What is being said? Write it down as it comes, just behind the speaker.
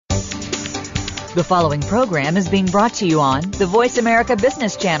The following program is being brought to you on the Voice America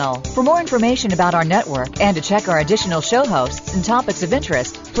Business Channel. For more information about our network and to check our additional show hosts and topics of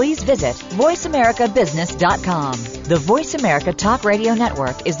interest, please visit voiceamericabusiness.com. The Voice America Talk Radio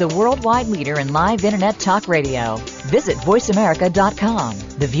Network is the worldwide leader in live Internet talk radio. Visit voiceamerica.com.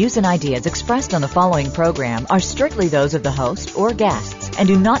 The views and ideas expressed on the following program are strictly those of the host or guests and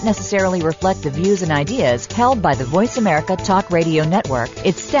do not necessarily reflect the views and ideas held by the Voice America Talk Radio Network,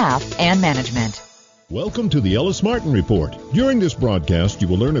 its staff, and management. Welcome to the Ellis Martin Report. During this broadcast, you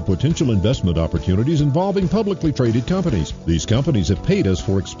will learn of potential investment opportunities involving publicly traded companies. These companies have paid us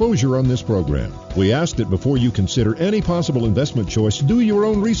for exposure on this program. We ask that before you consider any possible investment choice, do your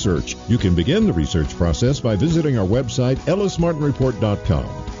own research. You can begin the research process by visiting our website,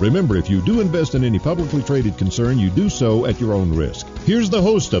 ellismartinreport.com. Remember, if you do invest in any publicly traded concern, you do so at your own risk. Here's the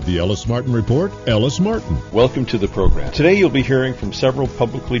host of the Ellis Martin Report, Ellis Martin. Welcome to the program. Today you'll be hearing from several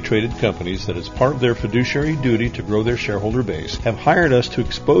publicly traded companies that, as part of their fiduciary duty to grow their shareholder base, have hired us to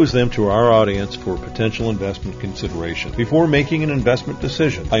expose them to our audience for potential investment consideration. Before making an investment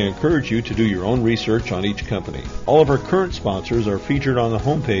decision, I encourage you to do your own research on each company. All of our current sponsors are featured on the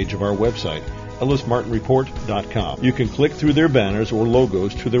homepage of our website, ellismartinreport.com. You can click through their banners or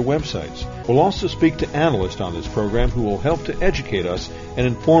logos to their websites. We'll also speak to analysts on this program who will help to educate us and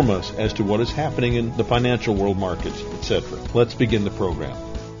inform us as to what is happening in the financial world markets, etc. Let's begin the program.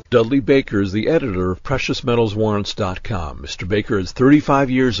 Dudley Baker is the editor of PreciousMetalsWarrants.com. Mr. Baker has 35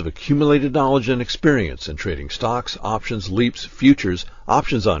 years of accumulated knowledge and experience in trading stocks, options, leaps, futures,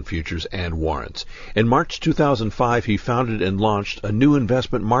 options on futures, and warrants. In March 2005, he founded and launched a new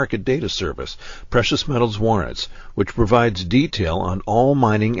investment market data service, Precious Metals Warrants, which provides detail on all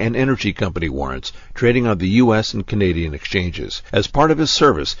mining and energy company warrants trading on the U.S. and Canadian exchanges. As part of his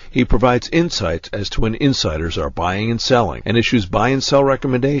service, he provides insights as to when insiders are buying and selling and issues buy and sell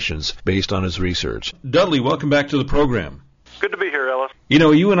recommendations based on his research. Dudley, welcome back to the program. Good to be here, Ellis. You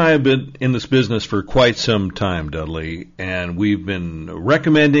know, you and I have been in this business for quite some time, Dudley, and we've been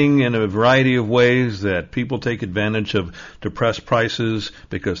recommending in a variety of ways that people take advantage of depressed prices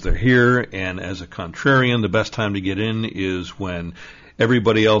because they're here, and as a contrarian, the best time to get in is when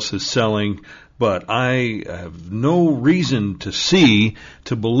everybody else is selling. But I have no reason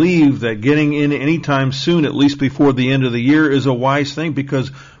to believe that getting in anytime soon, at least before the end of the year, is a wise thing because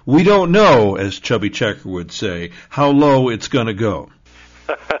we don't know, as Chubby Checker would say, how low it's going to go.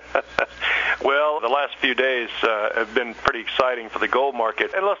 Well, the last few days have been pretty exciting for the gold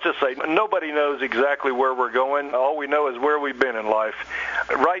market. And let's just say, nobody knows exactly where we're going. All we know is where we've been in life.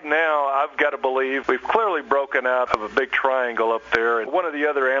 Right now, I've got to believe we've clearly broken out of a big triangle up there. And one of the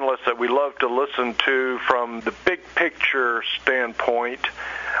other analysts that we love to listen to from the big picture standpoint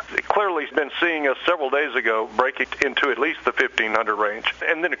clearly has been seeing us several days ago breaking into at least the 1,500 range.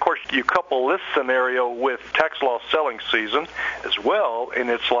 And then, of course, you couple this scenario with tax loss selling season as well, and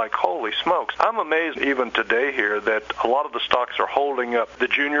it's like, holy smokes. I'm amazed even today here that a lot of the stocks are holding up, the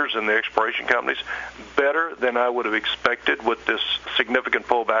juniors and the exploration companies, better than I would have expected with this significant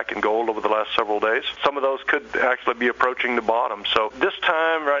pullback in gold over the last several days. Some of those could actually be approaching the bottom. So this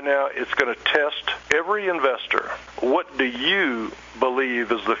time right now, it's going to test every investor. What do you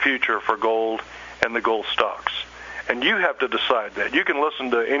believe is the future for gold and the gold stocks? And you have to decide that. You can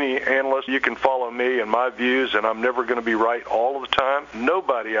listen to any analyst. You can follow me and my views, and I'm never going to be right all of the time.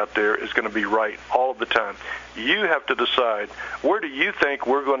 Nobody out there is going to be right all of the time. You have to decide, where do you think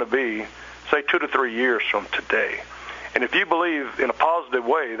we're going to be, say, 2 to 3 years from today? And if you believe in a positive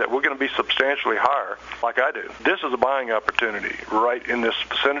way that we're going to be substantially higher, like I do, this is a buying opportunity right in this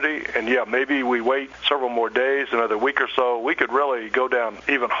vicinity. And yeah, maybe we wait several more days, another week or so. We could really go down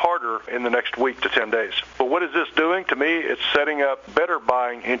even harder in the next week to 10 days. But what is this doing? To me, it's setting up better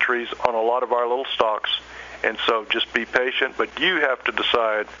buying entries on a lot of our little stocks. And so just be patient, but you have to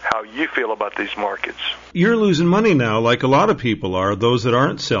decide how you feel about these markets. You're losing money now, like a lot of people are, those that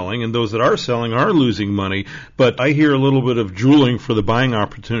aren't selling, and those that are selling are losing money. But I hear a little bit of drooling for the buying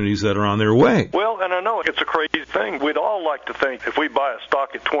opportunities that are on their way. Well, and I know it's a crazy thing. We'd all like to think if we buy a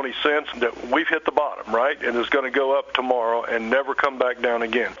stock at 20 cents that we've hit the bottom, right? And it's going to go up tomorrow and never come back down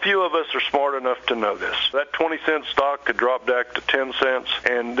again. Few of us are smart enough to know this. That 20-cent stock could drop back to 10 cents,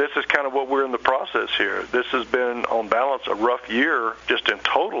 and this is kind of what we're in the process here. This has been, on balance, a rough year just in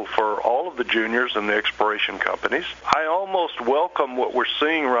total for all of the juniors and the exploration companies. I almost welcome what we're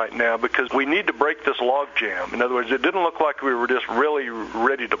seeing right now because we need to break this log jam. In other words, it didn't look like we were just really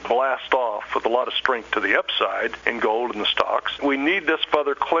ready to blast off with a lot of strength to the upside in gold and the stocks. We need this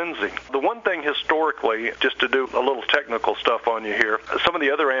further cleansing. The one thing historically, just to do a little technical stuff on you here, some of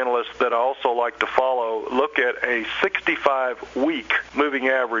the other analysts that I also like to follow look at a 65-week moving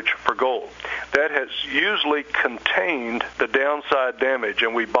average for gold. that has usually contained the downside damage,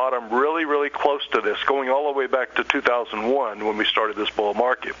 and we bottomed really, really close to this, going all the way back to 2001 when we started this bull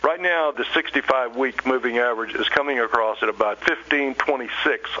market. Right now, the 65-week moving average is coming across at about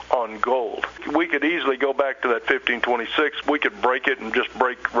 1526 on gold. We could easily go back to that 1526. We could break it and just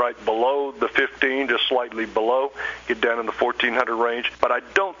break right below the 15, just slightly below, get down in the 1400 range. But I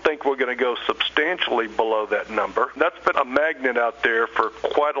don't think we're going to go substantially below that number. That's been a magnet out there for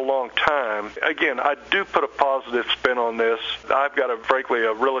quite a long time. Again, I do put a positive spin on this. I've got, frankly,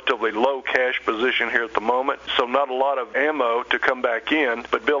 a relatively low cash position here at the moment, so not a lot of ammo to come back in,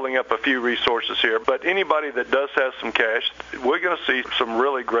 but building up a few resources here. But anybody that does have some cash, we're going to see some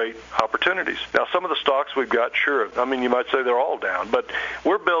really great opportunities. Now, some of the stocks we've got, sure, I mean, you might say they're all down, but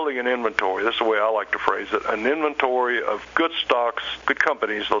we're building an inventory. This is the way I like to phrase it, an inventory of good stocks, good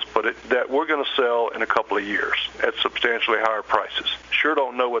companies, let's put it, that we're going to sell in a couple of years at substantially higher prices. Sure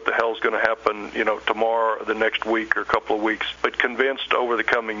don't know what the hell's going to happen, tomorrow or the next week or a couple of weeks, but convinced over the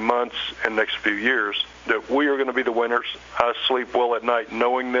coming months and next few years that we are going to be the winners. I sleep well at night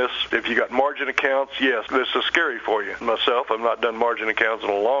knowing this. If you got margin accounts, yes, this is scary for you. Myself, I've not done margin accounts in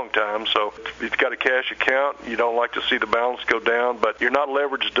a long time, so if you've got a cash account, you don't like to see the balance go down, but you're not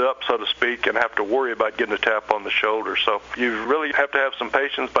leveraged up, so to speak, and have to worry about getting a tap on the shoulder. So you really have to have some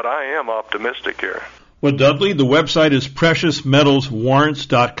patience, but I am optimistic here. Well, Dudley, the website is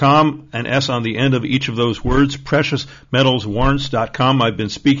preciousmetalswarrants.com, an S on the end of each of those words, preciousmetalswarrants.com. I've been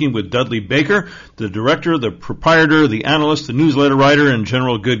speaking with Dudley Baker, the director, the proprietor, the analyst, the newsletter writer, and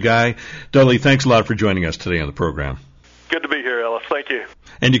general good guy. Dudley, thanks a lot for joining us today on the program. Good to be here, Ellis. Thank you.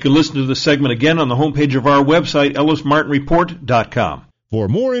 And you can listen to this segment again on the homepage of our website, ellismartinreport.com. For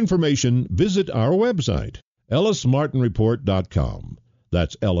more information, visit our website, ellismartinreport.com.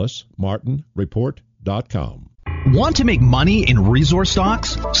 That's ellismartinreport.com. Want to make money in resource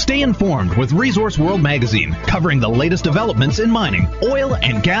stocks? Stay informed with Resource World Magazine, covering the latest developments in mining, oil,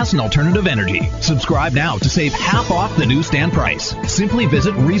 and gas and alternative energy. Subscribe now to save half off the newsstand price. Simply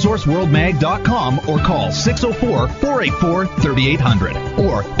visit resourceworldmag.com or call 604-484-3800.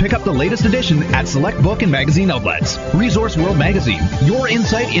 Or pick up the latest edition at select book and magazine outlets. Resource World Magazine, your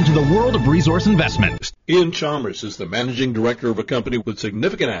insight into the world of resource investment. Ian Chalmers is the managing director of a company with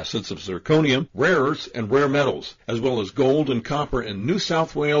significant assets of zirconium, rare earths, and rare metals, as well as gold and copper in New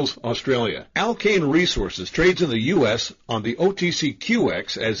South Wales, Australia. Alkane Resources trades in the U.S. on the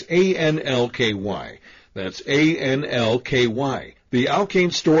OTCQX as ANLKY. That's ANLKY. The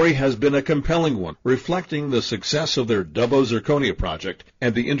Alkane story has been a compelling one, reflecting the success of their Dubbo Zirconia project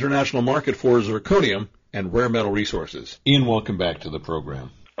and the international market for zirconium and rare metal resources. Ian, welcome back to the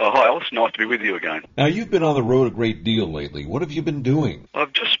program. Hi, Ellis. Nice to be with you again. Now, you've been on the road a great deal lately. What have you been doing?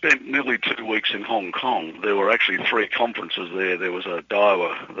 I've just spent nearly 2 weeks in Hong Kong. There were actually 3 conferences there. There was a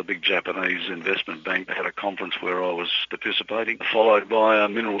Daiwa, the big Japanese investment bank, that had a conference where I was participating, followed by a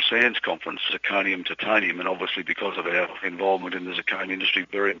mineral sands conference, zirconium, titanium, and obviously because of our involvement in the zirconium industry,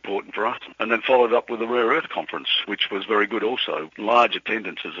 very important for us. And then followed up with a rare earth conference, which was very good also. Large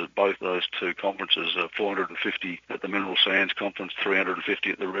attendances at both those 2 conferences, 450 at the mineral sands conference, 350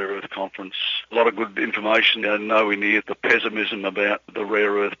 at the rare earth conference. A lot of good information, nowhere near the pessimism about the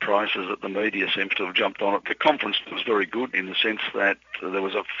rare earth prices that the media seems to have jumped on it. The conference was very good in the sense that there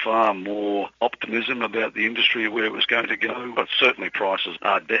was a far more optimism about the industry, where it was going to go. But certainly prices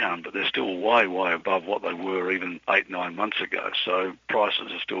are down, but they're still way, way above what they were even 8-9 months ago. So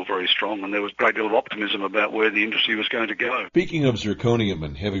prices are still very strong, and there was a great deal of optimism about where the industry was going to go. Speaking of zirconium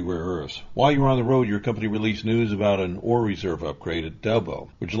and heavy rare earths, while you were on the road, your company released news about an ore reserve upgrade at Dubbo.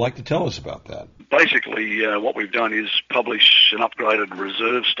 Would you like to tell us about that? Basically, what we've done is publish an upgraded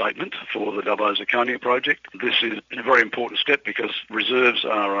reserve statement for the Dubbo Zirconia project. This is a very important step because reserves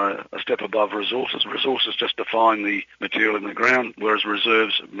are a step above resources. Resources just define the material in the ground, whereas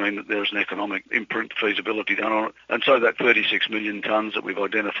reserves mean that there's an economic imprint, feasibility done on it. And so that 36 million tonnes that we've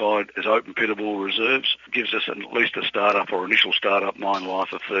identified as open pitable reserves gives us at least a start-up or initial start-up mine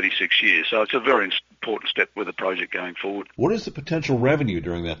life of 36 years. So it's a very important step with the project going forward. What is the potential revenue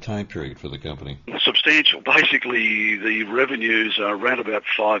during that time period for the company? Substantial. Basically, the revenues are around about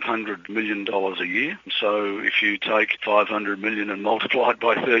 $500 million a year. So if you take $500 million and multiply it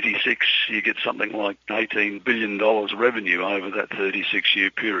by 36, you get something like $18 billion revenue over that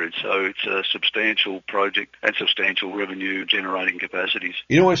 36-year period. So it's a substantial project and substantial revenue-generating capacities.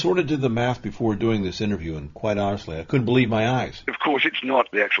 You know, I sort of did the math before doing this interview, and quite honestly, I couldn't believe my eyes. Of course, it's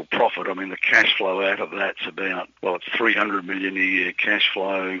not the actual profit. I mean, the cash flow out of that's about, well, it's $300 million a year cash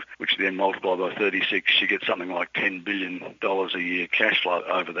flow, which then multiplied by 36, you get something like $10 billion a year cash flow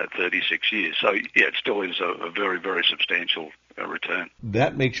over that 36 years. So, yeah, it still is a very, very substantial return.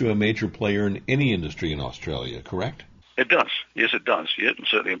 That makes you a major player in any industry in Australia, correct? It does. Yes, it does. Yeah, and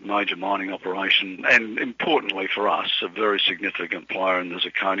certainly a major mining operation, and importantly for us, a very significant player in the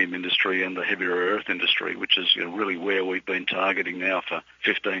zirconium industry and the heavy rare earth industry, which is really where we've been targeting now for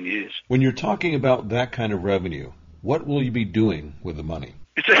 15 years. When you're talking about that kind of revenue, what will you be doing with the money?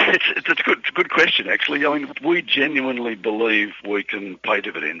 It's a good question, actually. I mean, we genuinely believe we can pay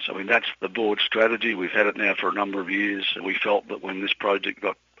dividends. I mean, that's the board's strategy. We've had it now for a number of years. We felt that when this project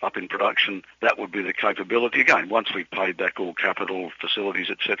got up in production, that would be the capability. Again, once we've paid back all capital,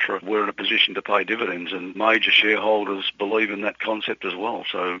 facilities, etc., we're in a position to pay dividends, and major shareholders believe in that concept as well.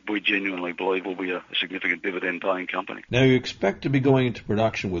 So we genuinely believe we'll be a significant dividend-paying company. Now, you expect to be going into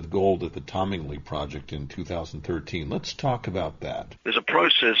production with gold at the Tomingley project in 2013. Let's talk about that. There's a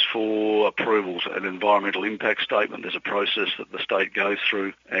process for approvals, an environmental impact statement. There's a process that the state goes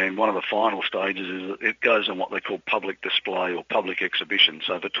through, and one of the final stages is that it goes on what they call public display or public exhibition.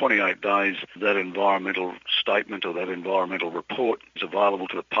 So for 28 days, that environmental statement or that environmental report is available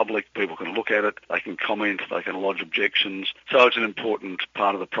to the public. People can look at it, they can comment, they can lodge objections. So it's an important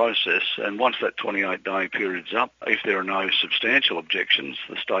part of the process. And once that 28-day period's up, if there are no substantial objections,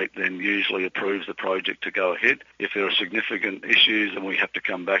 the state then usually approves the project to go ahead. If there are significant issues, then we have to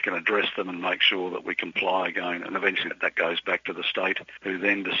come back and address them and make sure that we comply again. And eventually that goes back to the state, who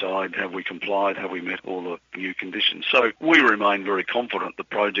then decide, have we complied, have we met all the new conditions. So we remain very confident the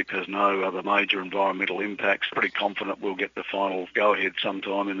project has no other major environmental impacts. Pretty confident we'll get the final go-ahead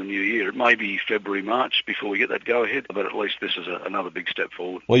sometime in the new year. It may be February, March before we get that go-ahead, but at least this is another big step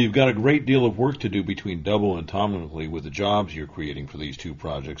forward. Well, you've got a great deal of work to do between Dubbo and Tomingley with the jobs you're creating for these two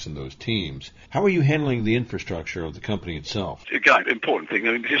projects and those teams. How are you handling the infrastructure of the company itself? Again, important thing.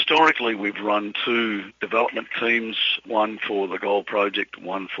 I mean, historically, we've run two development teams, one for the gold project,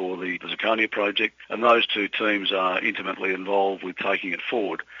 one for the zirconia project, and those two teams are intimately involved with taking it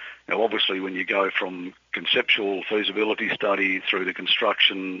forward. Now, obviously, when you go from conceptual feasibility study through to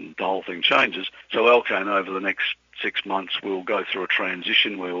construction, the whole thing changes. So Alkane, over the next 6 months, we'll go through a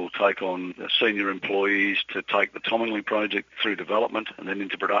transition where we'll take on senior employees to take the Tomingley project through development and then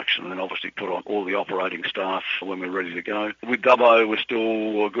into production, and then obviously put on all the operating staff when we're ready to go. With Dubbo, we're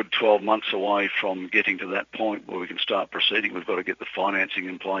still a good 12 months away from getting to that point where we can start proceeding. We've got to get the financing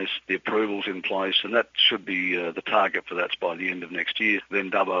in place, the approvals in place, and that should be the target for that's by the end of next year.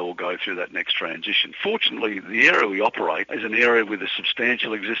 Then Dubbo will go through that next transition. Fortunately, the area we operate is an area with a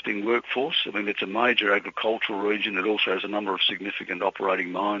substantial existing workforce. I mean, it's a major agricultural region. It also has a number of significant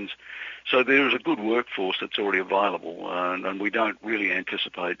operating mines. So there is a good workforce that's already available, and we don't really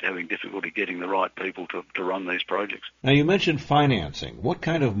anticipate having difficulty getting the right people to run these projects. Now, you mentioned financing. What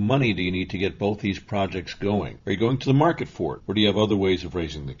kind of money do you need to get both these projects going? Are you going to the market for it, or do you have other ways of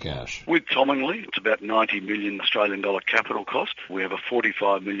raising the cash? With Tomingley, it's about 90 million Australian dollar capital cost. We have a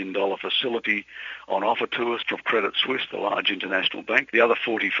 $45 million facility on offer to us from Credit Suisse, the large international bank. The other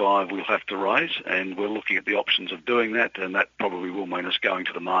 45 we'll have to raise, and we're looking at the options of doing that, and that probably will mean us going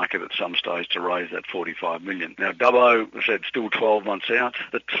to the market at some stage to raise that $45 million. Now, Dubbo, I said, still 12 months out.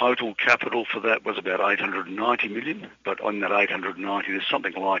 The total capital for that was about $890 million, but on that $890, there's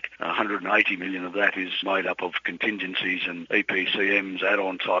something like $180 million of that is made up of contingencies and EPCMs,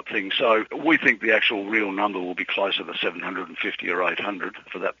 add-on type things. So we think the actual real number will be closer to 750 or 800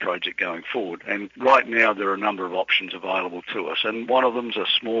 for that project going forward. And right now, there are a number of options available to us, and one of them's a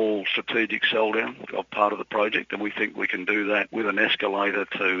small strategic sell-down of part of the project, and we think we can do that with an escalator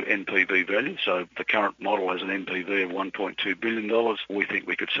to NPV value. So the current model has an NPV of $1.2 billion. We think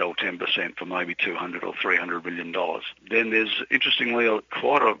we could sell 10% for maybe $200 or $300 million. Then there's, interestingly,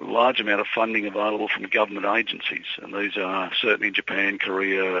 quite a large amount of funding available from government agencies, and these are certainly Japan,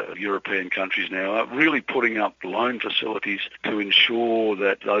 Korea, European countries now are really putting up loan facilities to ensure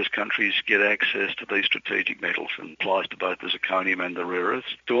that those countries get access to these strategic metals, and applies to both the zirconium and the rare earths.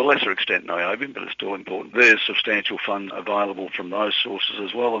 To a lesser extent, niobium, but it's still important. There's substantial funds available from those sources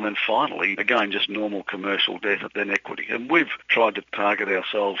as well. And then finally, again, just normal commercial debt, then equity. And we've tried to target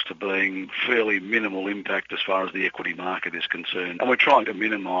ourselves to being fairly minimal impact as far as the equity market is concerned. And we're trying to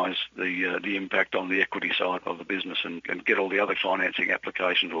minimise the impact on the equity side of the business and get all the other financing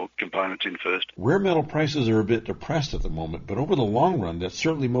applications or components in first. Rare metal prices are a bit depressed at the moment, but over the long run, that's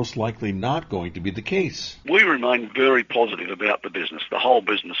certainly most likely not going to be the case. We remain very positive about the business, the whole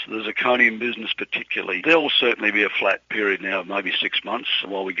business, the zirconium business particularly. There will certainly be a flat period now of maybe 6 months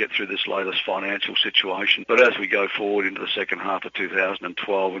while we get through through this latest financial situation. But as we go forward into the second half of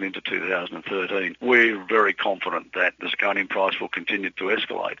 2012 and into 2013, we're very confident that the zirconium price will continue to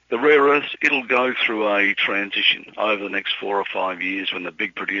escalate. The rare earths, it'll go through a transition over the next 4 or 5 years when the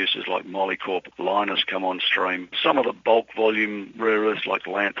big producers like Molycorp, Lynas come on stream. Some of the bulk volume rare earths like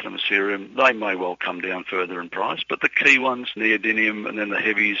lanthanum, cerium, they may well come down further in price, but the key ones, neodymium and then the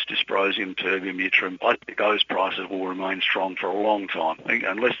heavies, dysprosium, terbium, yttrium, I think those prices will remain strong for a long time,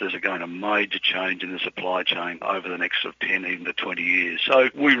 unless there's again a major change in the supply chain over the next 10, even to 20 years. So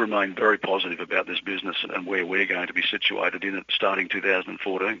we remain very positive about this business and where we're going to be situated in it starting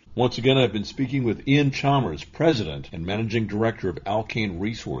 2014. Once again, I've been speaking with Ian Chalmers, President and Managing Director of Alkane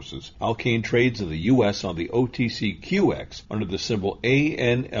Resources. Alkane trades in the U.S. on the OTCQX under the symbol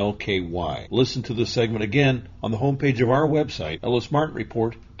ANLKY. Listen to this segment again on the homepage of our website,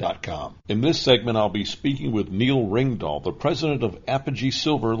 ellismartinreport.com. In this segment, I'll be speaking with Neil Ringdahl, the president of Apogee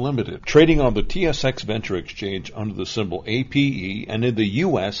Silver Limited, trading on the TSX Venture Exchange under the symbol APE and in the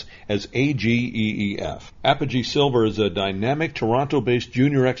U.S. as AGEEF. Apogee Silver is a dynamic Toronto-based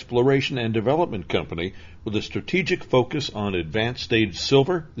junior exploration and development company with a strategic focus on advanced stage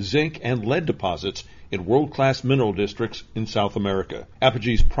silver, zinc, and lead deposits in world-class mineral districts in South America.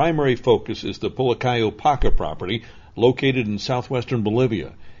 Apogee's primary focus is the Pulicayo-Paca property located in southwestern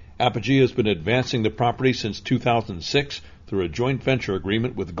Bolivia. Apogee has been advancing the property since 2006 through a joint venture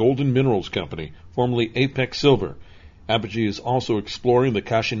agreement with Golden Minerals Company, formerly Apex Silver. Apogee is also exploring the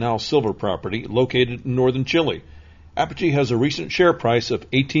Caxinal silver property located in northern Chile. Apogee has a recent share price of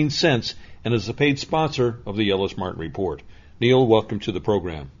 18 cents and is a paid sponsor of the Ellis Martin Report. Neil, welcome to the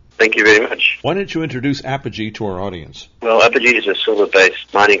program. Thank you very much. Why don't you introduce Apogee to our audience? Well, Apogee is a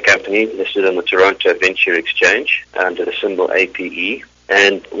silver-based mining company listed on the Toronto Venture Exchange under the symbol APE.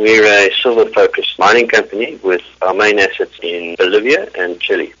 And we're a silver-focused mining company with our main assets in Bolivia and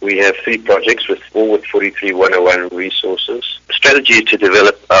Chile. We have 3 projects with all with 43-101 resources. The strategy is to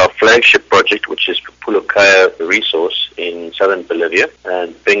develop our flagship project, which is Pulicayo resource in southern Bolivia,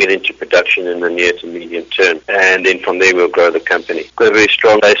 and bring it into production in the near to medium term. And then from there, we'll grow the company. We've got a very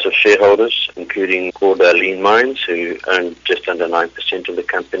strong base of shareholders, including Lean Mines, who own just under 9% of the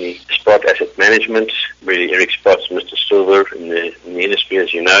company. Sprott Asset Management, really Eric Sprott's Mr. Silver in the industry,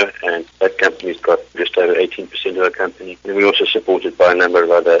 as you know, and that company's got just over 18% of the company. And we're also supported by a number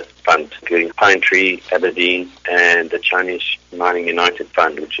of other funds, including Pine Tree, Aberdeen, and the Chinese Mining United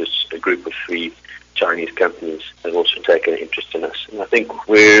Fund, which is a group of 3 Chinese companies that have also taken an interest in us. And I think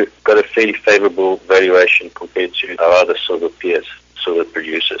we've got a fairly favorable valuation compared to our other silver peers, silver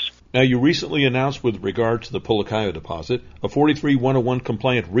producers. Now, you recently announced with regard to the Pulicayo deposit a 43-101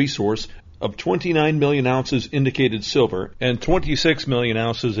 compliant resource of 29 million ounces indicated silver and 26 million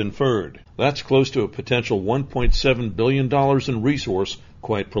ounces inferred. That's close to a potential $1.7 billion in resource,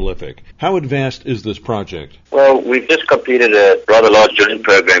 quite prolific. How advanced is this project? Well, we've just completed a rather large drilling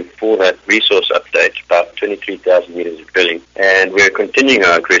program for that resource update, about 23,000 meters of drilling, and we're continuing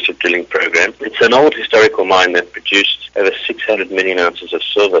our aggressive drilling program. It's an old historical mine that produced over 600 million ounces of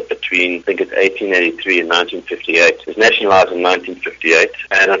silver between, I think it's 1883 and 1958. It was nationalized in 1958,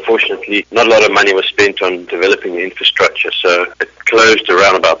 and unfortunately, not a lot of money was spent on developing the infrastructure, so it closed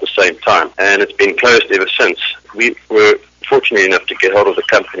around about the same time, and it's been closed ever since. We were fortunate enough to get hold of the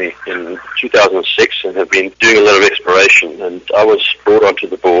company in 2006 and have been doing a lot of exploration, and I was brought onto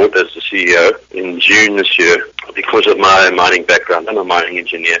the board as the CEO in June this year because of my mining background. I'm a mining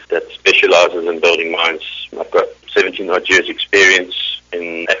engineer that specializes in building mines. I've got 17 odd years experience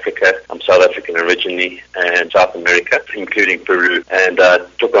in Africa. I'm South African originally, and South America, including Peru, and I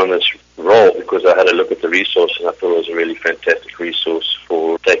took on this role because I had a look at the resource and I thought it was a really fantastic resource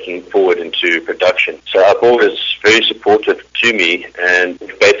for taking forward into production. So our board is very supportive to me, and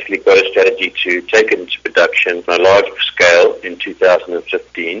we've basically got a strategy to take it into production on a large scale in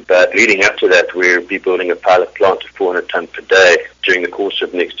 2015. But leading up to that, we'll be building a pilot plant of 400 tonnes per day during the course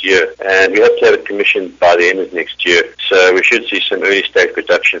of next year, and we hope to have it commissioned by the end of next year. So we should see some early stage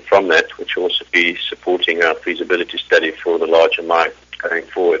production from that, which will also be supporting our feasibility study for the larger mine going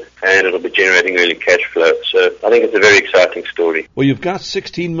forward, and it'll be generating early cash flow. So I think it's a very exciting story. Well, you've got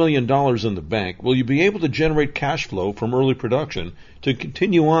 $16 million in the bank. Will you be able to generate cash flow from early production to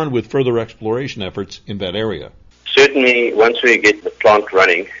continue on with further exploration efforts in that area? Certainly, once we get the plant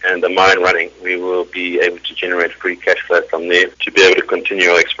running and the mine running, we will be able to generate free cash flow from there to be able to continue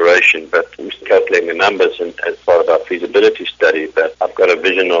our exploration. But we're still calculating the numbers and as part of our feasibility study, but I've got a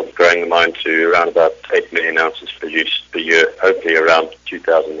vision of growing the mine to around about 8 million ounces produced per year, hopefully around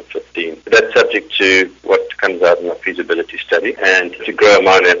 2015. But that's subject to what comes out in our feasibility study. And to grow a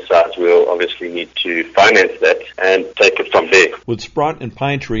mine that size, we'll obviously need to finance that and take it from there. With Sprott and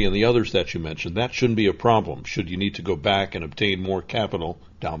Pine Tree and the others that you mentioned, that shouldn't be a problem should you need to go back and obtain more capital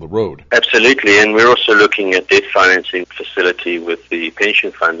down the road. Absolutely, and we're also looking at debt financing facility with the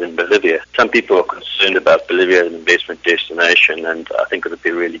pension funds in Bolivia. Some people are concerned about Bolivia as an investment destination, and I think it would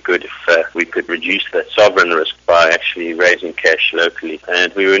be really good if we could reduce that sovereign risk by actually raising cash locally.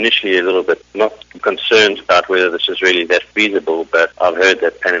 And we were initially a little bit not concerned about whether this is really that feasible, but I've heard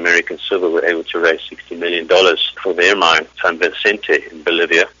that Pan American Silver were able to raise $60 million for their mine, San Vicente in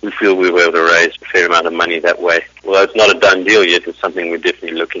Bolivia. We feel we were able to raise a fair amount of money that way. Although it's not a done deal yet, it's something we're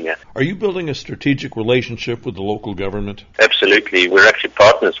definitely looking at. Are you building a strategic relationship with the local government? Absolutely. We're actually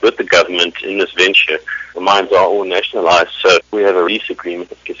partners with the government in this venture. The mines are all nationalized, so we have a lease agreement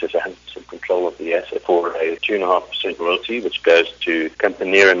that gives us 100% control of the asset for a 2.5% royalty, which goes to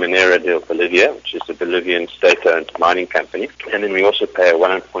Compañía Minera de Bolivia, which is the Bolivian state-owned mining company. And then we also pay a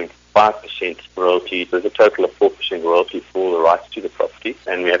 1.5% royalty. There's a total of 4% royalty for the rights to the property.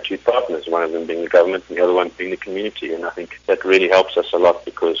 And we have two partners, one of them being the government and the other one being the community. And I think that really helps us a lot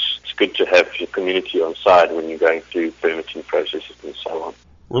because it's good to have your community on side when you're going through permitting processes and so on.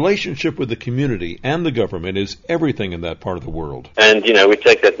 Relationship with the community and the government is everything in that part of the world. And, we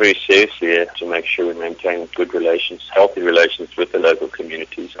take that very seriously to make sure we maintain good relations, healthy relations with the local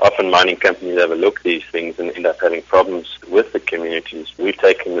communities. Often mining companies overlook these things and end up having problems with the communities. We've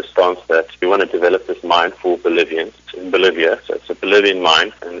taken the stance that we want to develop this mine for Bolivians. It's in Bolivia, so it's a Bolivian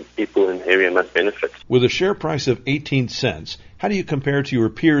mine, and people in the area must benefit. With a share price of 18 cents, how do you compare to your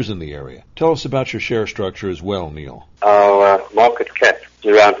peers in the area? Tell us about your share structure as well, Neil. Our market cap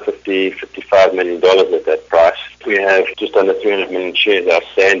is around $55 million at that price. We have just under 300 million shares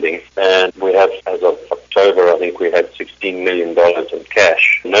outstanding, and we have, as of October, I think we had $16 million in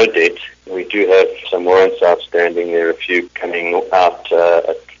cash, no debt. We do have some warrants outstanding. There are a few coming out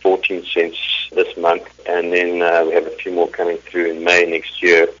at 14 cents this month, and then we have a few more coming through in May next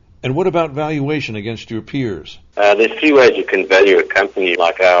year. And what about valuation against your peers? There's three ways you can value a company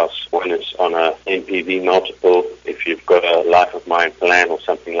like ours. One is on a NPV multiple, if you've got a life of mine plan or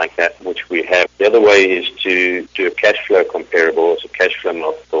something like that, which we have. The other way is to do a cash flow comparable, as a cash flow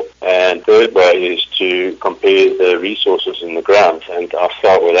multiple. And third way is to compare the resources in the ground, and I'll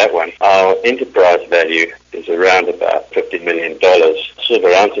start with that one. Our enterprise value is around about $50 million.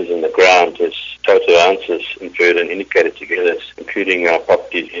 Silver ounces in the ground is total ounces inferred and indicated together, including our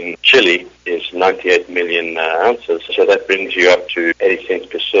properties in Chile, is 98 million ounces. So that brings you up to 80 cents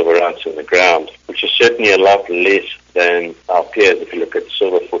per silver ounce in the ground, which is certainly a lot less than our peers. If you look at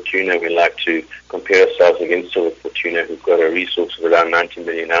Silver Fortuna, we like to compare ourselves against Silver Fortuna, who've got a resource of around 90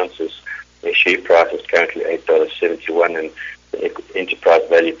 million ounces. Their share price is currently $8.71, and the enterprise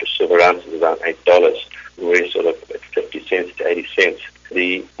value per silver ounce is around $8. We're sort of at 50 cents to 80 cents.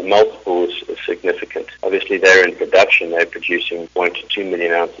 The multiple is significant. Obviously, they're in production. They're producing 1 to 2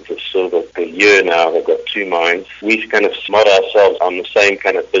 million ounces of silver per year now. They've got two mines. We kind of model ourselves on the same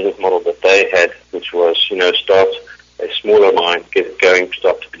kind of business model that they had, which was, start a smaller mine, get it going,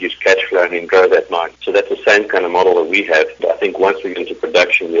 start to produce cash flow, and then grow that mine. So that's the same kind of model that we have. But I think once we get into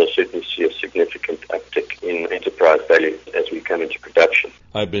production, we'll certainly see a significant uptick in enterprise value as we come into production.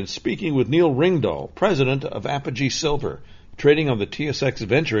 I've been speaking with Neil Ringdahl, president of Apogee Silver, trading on the TSX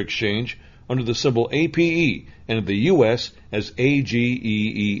Venture Exchange under the symbol APE, and in the U.S. as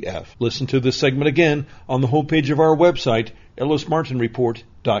AGEEF. Listen to this segment again on the homepage of our website,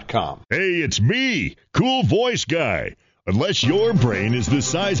 ellismartinreport.com. Hey, it's me, Cool Voice Guy. Unless your brain is the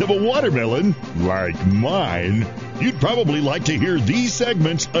size of a watermelon, like mine, you'd probably like to hear these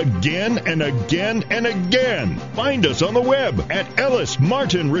segments again and again and again. Find us on the web at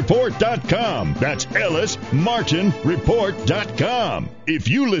ellismartinreport.com. That's ellismartinreport.com. If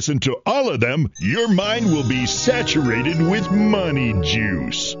you listen to all of them, your mind will be saturated with money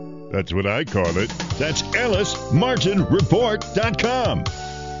juice. That's what I call it. That's ellismartinreport.com.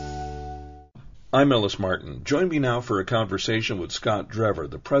 I'm Ellis Martin. Join me now for a conversation with Scott Drever,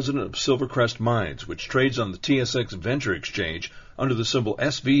 the president of Silvercrest Mines, which trades on the TSX Venture Exchange under the symbol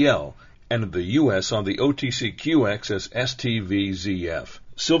SVL, and in the U.S. on the OTCQX as STVZF.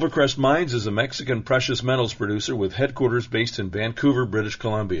 Silvercrest Mines is a Mexican precious metals producer with headquarters based in Vancouver, British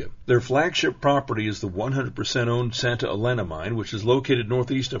Columbia. Their flagship property is the 100% owned Santa Elena mine, which is located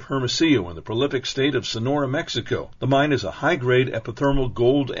northeast of Hermosillo in the prolific state of Sonora, Mexico. The mine is a high-grade epithermal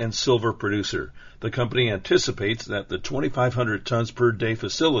gold and silver producer. The company anticipates that the 2,500 tons per day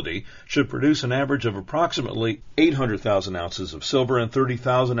facility should produce an average of approximately 800,000 ounces of silver and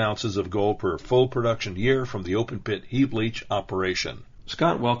 30,000 ounces of gold per full production year from the open pit heap leach operation.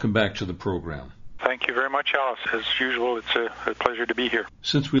 Scott, welcome back to the program. Thank you very much, Ellis. As usual, it's a pleasure to be here.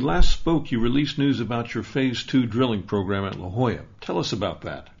 Since we last spoke, you released news about your Phase 2 drilling program at La Jolla. Tell us about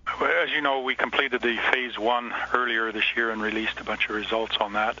that. Well, as you know, we completed the Phase 1 earlier this year and released a bunch of results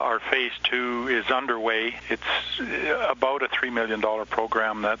on that. Our Phase 2 is underway. It's about a $3 million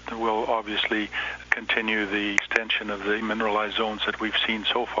program that will obviously continue the extension of the mineralized zones that we've seen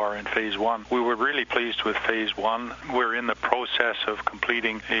so far in Phase 1. We were really pleased with Phase 1. We're in the process of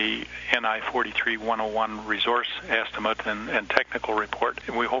completing a NI 43-101 resource estimate and technical report.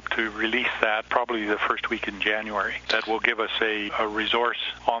 And we hope to release that probably the first week in January. That will give us a resource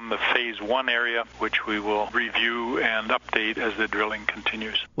on the Phase 1 area, which we will review and update as the drilling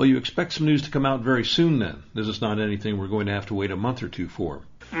continues. Well, you expect some news to come out very soon then. This is not anything we're going to have to wait a month or two for.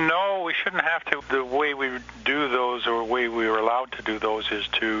 No, we shouldn't have to. The way we do those, or the way we were allowed to do those, is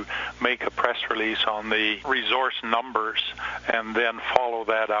to make a press release on the resource numbers and then follow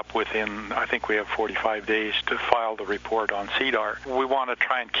that up within, I think we have 45 days to file the report on CDAR. We want to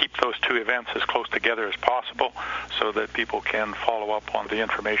try and keep those two events as close together as possible so that people can follow up on the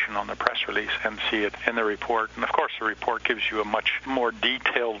information on the press release and see it in the report. And of course, the report gives you a much more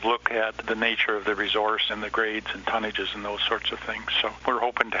detailed look at the nature of the resource and the grades and tonnages and those sorts of things. So we're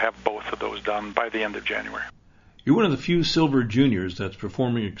hoping to have both of those done by the end of January. You're one of the few silver juniors that's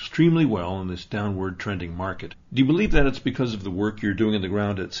performing extremely well in this downward trending market. Do you believe that it's because of the work you're doing in the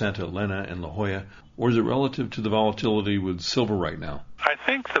ground at Santa Elena and La Jolla, or is it relative to the volatility with silver right now? I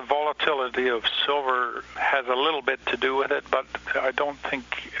think the volatility of silver has a little bit to do with it, but I don't think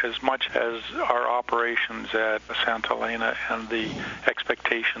as much as our operations at Santa Elena and the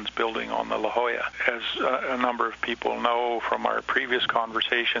expectations building on the La Jolla. As a number of people know from our previous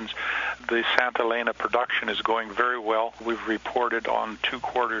conversations, the Santa Elena production is going very well. We've reported on 2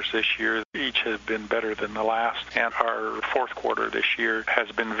 quarters this year. Each have been better than the last, and our 4th quarter this year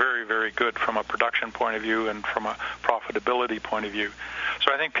has been very, very good from a production point of view and from a profitability point of view.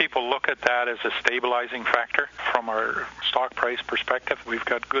 So I think people look at that as a stabilizing factor from our stock price perspective. We've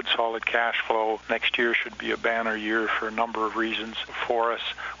got good solid cash flow. Next year should be a banner year for a number of reasons for us.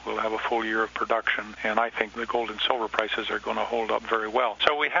 We'll have a full year of production, and I think the gold and silver prices are going to hold up very well.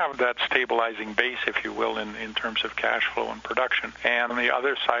 So we have that stabilizing base, if you will, in terms of cash flow and production. And on the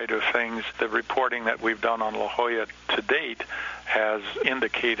other side of things, the reporting that we've done on La Jolla to date has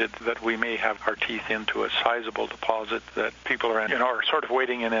indicated that we may have our teeth into a sizable deposit that people are sort of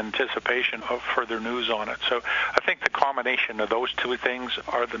waiting in anticipation of further news on it. So I think the combination of those two things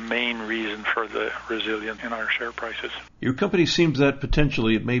are the main reason for the resilience in our share prices. Your company seems that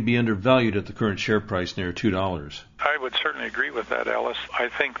potentially it may be undervalued at the current share price near $2. I would certainly agree with that, Ellis. I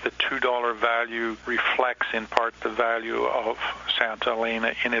think the $2 value reflects in part the value of Santa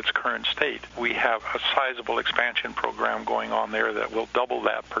Elena in its current state. We have a sizable expansion program going on there that will double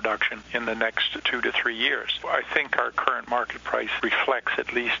that production in the next 2 to 3 years. I think our current market price reflects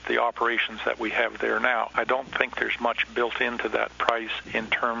at least the operations that we have there now. I don't think there's much built into that price in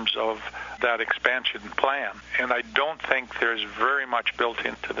terms of that expansion plan. And I don't think there's very much built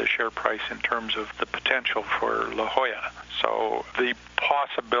into the share price in terms of the potential for La Jolla. So the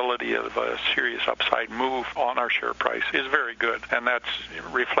possibility of a serious upside move on our share price is very good, and that's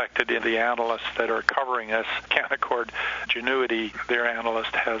reflected in the analysts that are covering us. Canaccord Genuity, their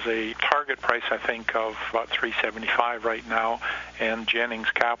analyst, has a target price, I think, of about $3.75 right now, and Jennings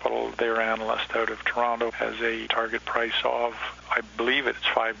Capital, their analyst out of Toronto, has a target price of, I believe it's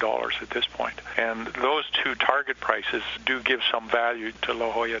 $5 at this point. And those two target prices do give some value to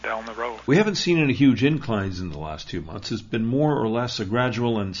La Jolla down the road. We haven't seen any huge inclines in the last 2 months. It's been more or less a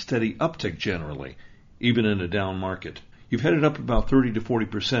gradual and steady uptick generally, even in a down market. You've headed up about 30 to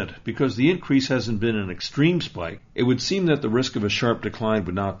 40%. Because the increase hasn't been an extreme spike, it would seem that the risk of a sharp decline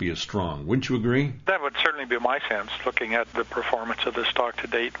would not be as strong. Wouldn't you agree? That would certainly be my sense, looking at the performance of the stock to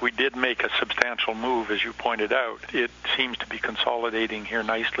date. We did make a substantial move, as you pointed out. It seems to be consolidating here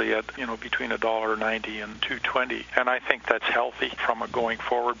nicely at, between $1.90 and $2.20. And I think that's healthy from a going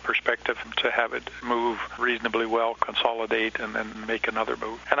forward perspective to have it move reasonably well, consolidate, and then make another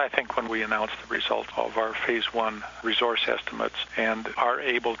move. And I think when we announce the results of our Phase 1 resource resource estimates and are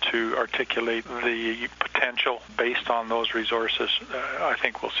able to articulate the potential based on those resources, I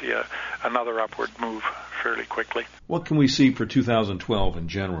think we'll see another upward move fairly quickly. What can we see for 2012 in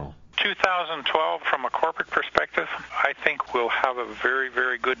general? 2012, from a corporate perspective, I think we'll have a very,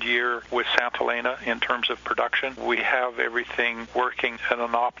 very good year with Santa Elena in terms of production. We have everything working at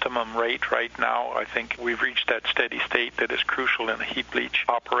an optimum rate right now. I think we've reached that steady state that is crucial in a heap leach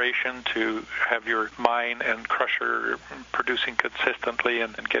operation to have your mine and crusher producing consistently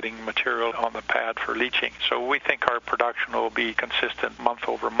and getting material on the pad for leaching. So we think our production will be consistent month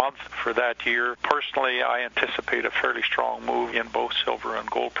over month for that year. Personally, I anticipate a fairly strong move in both silver and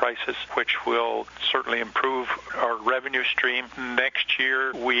gold prices, which will certainly improve our revenue stream. Next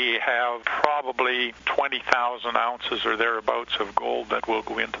year, we have probably 20,000 ounces or thereabouts of gold that will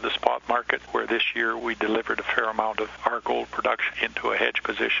go into the spot market, where this year we delivered a fair amount of our gold production into a hedge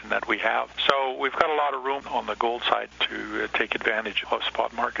position that we have. So we've got a lot of room on the gold side to take advantage of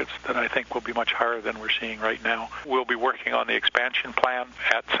spot markets that I think will be much higher than we're seeing right now. We'll be working on the expansion plan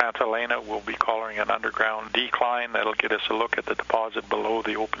at Santa Elena. We'll be collaring an underground decline that'll get us a look at the deposit below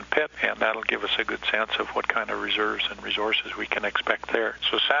the open pit, and that'll give us a good sense of what kind of reserves and resources we can expect there.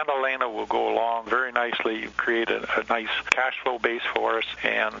 So Santa Elena will go along very nicely, create a nice cash flow base for us,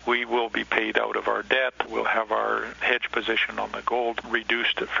 and we will be paid out of our debt. We'll have our hedge position on the gold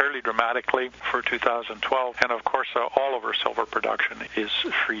reduced fairly dramatically for 2012, and of course all of our silver production is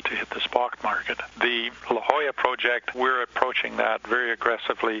free to hit the spot market. The La Jolla project, we're approaching that very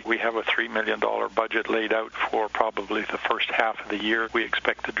aggressively. We have a $3 million budget laid out for probably the first half of the year. We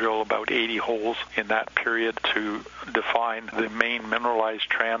expect to drill about 80 holes in that period to define the main mineralized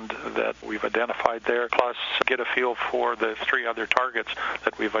trend that we've identified there, plus get a feel for the 3 other targets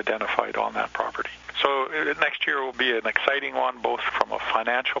that we've identified on that property. So next year will be an exciting one, both from a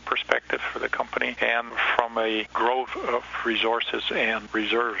financial perspective for the company and from a growth of resources and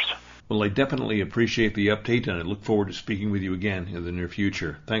reserves. Well, I definitely appreciate the update, and I look forward to speaking with you again in the near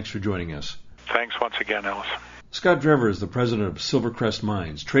future. Thanks for joining us. Thanks once again, Ellis. Scott Drever is the president of Silvercrest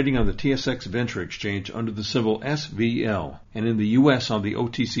Mines, trading on the TSX Venture Exchange under the symbol SVL, and in the U.S. on the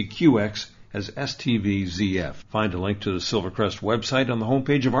OTCQX as STVZF. Find a link to the Silvercrest website on the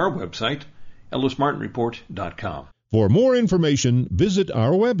homepage of our website, ellismartinreport.com. For more information, visit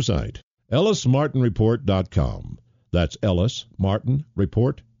our website, ellismartinreport.com. That's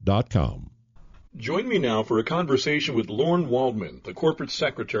ellismartinreport.com. Join me now for a conversation with Lorne Waldman, the corporate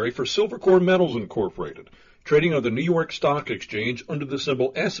secretary for Silvercore Metals Incorporated, trading on the New York Stock Exchange under the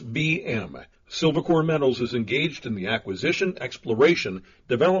symbol SBM. Silvercore Metals is engaged in the acquisition, exploration,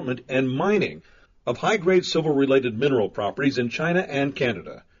 development, and mining of high-grade silver-related mineral properties in China and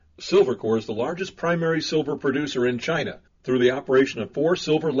Canada. Silvercore is the largest primary silver producer in China through the operation of 4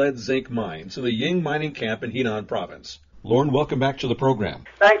 silver-lead-zinc mines in the Ying mining camp in Henan Province. Lorne, welcome back to the program.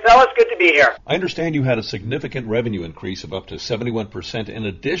 Thanks, Ellis. Good to be here. I understand you had a significant revenue increase of up to 71%, and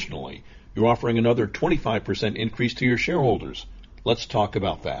additionally, you're offering another 25% increase to your shareholders. Let's talk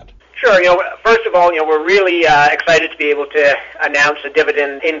about that. Sure. First of all, we're really excited to be able to announce a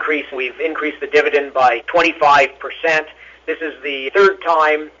dividend increase. We've increased the dividend by 25%. This is the 3rd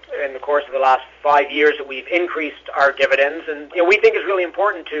time in the course of the last 5 years that we've increased our dividends, and we think it's really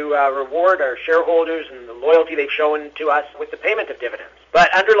important to reward our shareholders and the loyalty they've shown to us with the payment of dividends.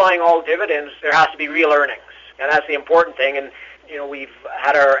 But underlying all dividends, there has to be real earnings, and that's the important thing. And we've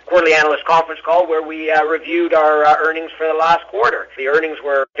had our quarterly analyst conference call where we reviewed our earnings for the last quarter. The earnings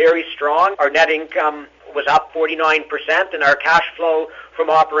were very strong. Our net income was up 49%, and our cash flow from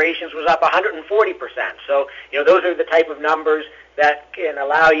operations was up 140%. So, those are the type of numbers that can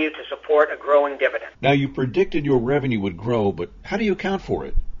allow you to support a growing dividend. Now, you predicted your revenue would grow, but how do you account for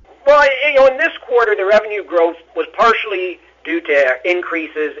it? Well, in this quarter, the revenue growth was partially due to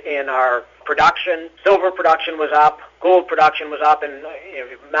increases in our production. Silver production was up, gold production was up, and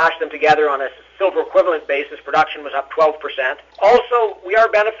if you mash them together on a silver equivalent basis, production was up 12%. Also, we are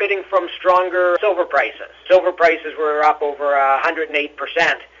benefiting from stronger silver prices. Silver prices were up over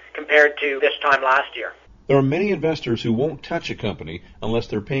 108% compared to this time last year. There are many investors who won't touch a company unless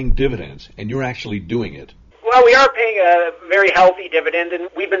they're paying dividends, and you're actually doing it. Well, we are paying a very healthy dividend, and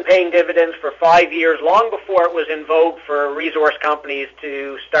we've been paying dividends for 5 years, long before it was in vogue for resource companies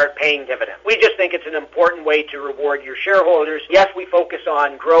to start paying dividends. We just think it's an important way to reward your shareholders. Yes, we focus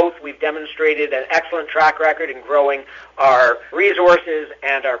on growth. We've demonstrated an excellent track record in growing our resources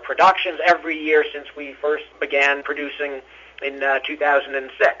and our productions every year since we first began producing in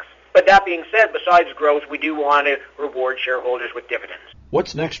 2006. But that being said, besides growth, we do want to reward shareholders with dividends.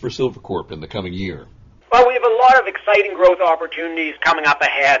 What's next for Silvercorp in the coming year? Well, we have a lot of exciting growth opportunities coming up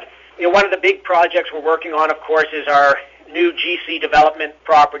ahead. One of the big projects we're working on, of course, is our new GC development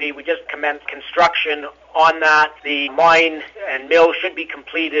property. We just commenced construction on that. The mine and mill should be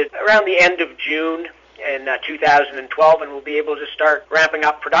completed around the end of June in 2012, and we'll be able to start ramping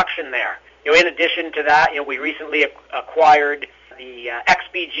up production there. In addition to that, we recently acquired the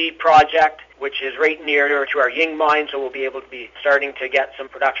XBG project, which is right near to our Ying mine, so we'll be able to be starting to get some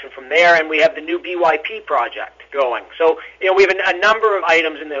production from there. And we have the new BYP project going. So, we have a number of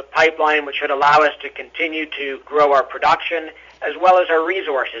items in the pipeline which should allow us to continue to grow our production as well as our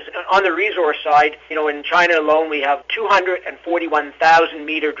resources. On the resource side, in China alone, we have 241,000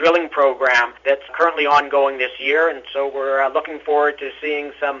 meter drilling program that's currently ongoing this year, and so we're looking forward to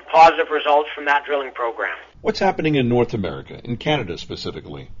seeing some positive results from that drilling program. What's happening in North America, in Canada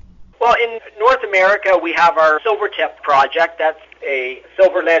specifically? Well, in North America, we have our Silvertip project. That's a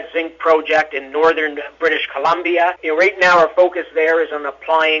silver-lead-zinc project in northern British Columbia. Right now, our focus there is on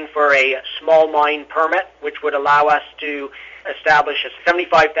applying for a small mine permit, which would allow us to establish a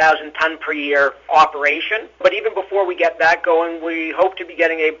 75,000 ton per year operation. But even before we get that going, we hope to be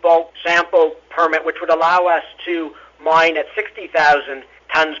getting a bulk sample permit, which would allow us to mine at 60,000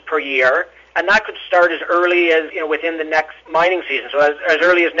 tons per year. And that could start as early as, within the next mining season, so as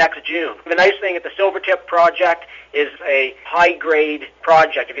early as next June. The nice thing at the Silvertip project is a high-grade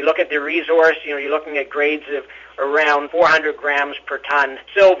project. If you look at the resource, you're looking at grades of around 400 grams per ton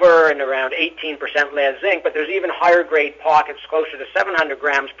silver and around 18% lead zinc, but there's even higher grade pockets closer to 700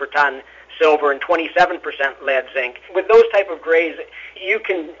 grams per ton silver and 27% lead zinc. With those type of grades, you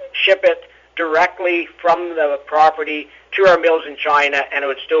can ship it directly from the property to our mills in China, and it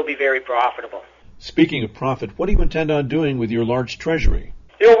would still be very profitable. Speaking of profit, what do you intend on doing with your large treasury?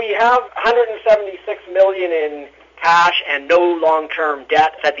 We have $176 million in cash and no long-term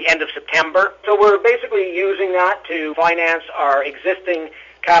debt at the end of September. So we're basically using that to finance our existing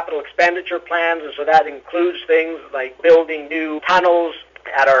capital expenditure plans, and so that includes things like building new tunnels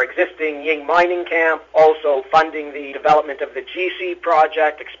at our existing Ying mining camp, also funding the development of the GC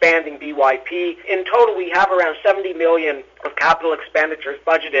project, expanding BYP. In total, we have around $70 million of capital expenditures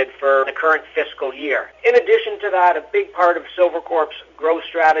budgeted for the current fiscal year. In addition to that, a big part of Silvercorp's growth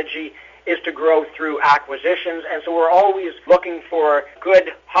strategy is to grow through acquisitions, and so we're always looking for good,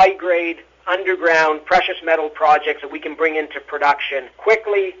 high-grade, underground precious metal projects that we can bring into production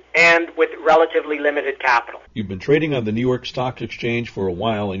quickly and with relatively limited capital. You've been trading on the New York Stock Exchange for a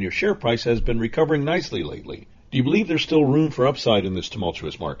while, and your share price has been recovering nicely lately. Do you believe there's still room for upside in this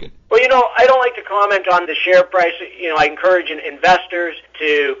tumultuous market? Well, I don't like to comment on the share price. I encourage investors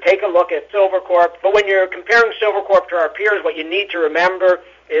to take a look at Silvercorp. But when you're comparing Silvercorp to our peers, what you need to remember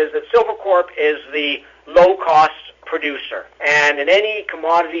is that Silvercorp is the low-cost producer. And in any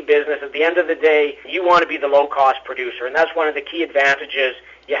commodity business, at the end of the day, you want to be the low-cost producer. And that's one of the key advantages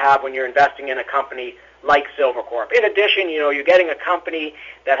you have when you're investing in a company like Silvercorp. In addition, you're getting a company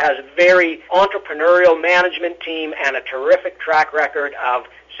that has a very entrepreneurial management team and a terrific track record of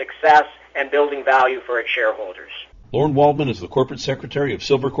success and building value for its shareholders. Lorne Waldman is the Corporate Secretary of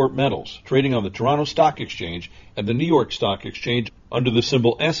Silvercorp Metals, trading on the Toronto Stock Exchange and the New York Stock Exchange under the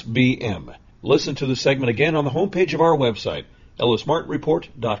symbol SBM. Listen to the segment again on the homepage of our website,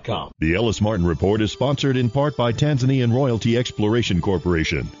 ellismartinreport.com. The Ellis Martin Report is sponsored in part by Tanzanian Royalty Exploration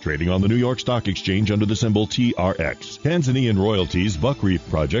Corporation, trading on the New York Stock Exchange under the symbol TRX. Tanzanian Royalty's Buck Reef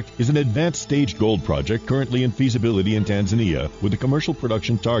project is an advanced stage gold project currently in feasibility in Tanzania with a commercial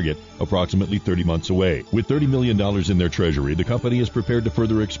production target approximately 30 months away. With $30 million in their treasury, the company is prepared to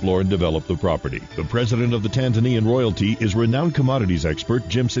further explore and develop the property. The president of the Tanzanian Royalty is renowned commodities expert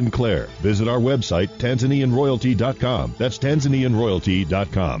Jim Sinclair. Visit our website, TanzanianRoyalty.com. That's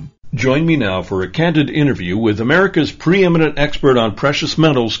TanzanianRoyalty.com. Join me now for a candid interview with America's preeminent expert on precious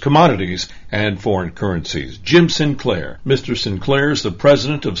metals, commodities, and foreign currencies, Jim Sinclair. Mr. Sinclair is the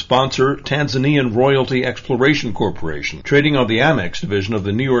president of sponsor Tanzanian Royalty Exploration Corporation, trading on the Amex division of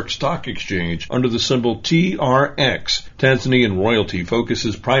the New York Stock Exchange under the symbol TRX. Tanzanian Royalty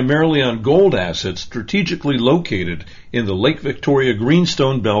focuses primarily on gold assets strategically located in the Lake Victoria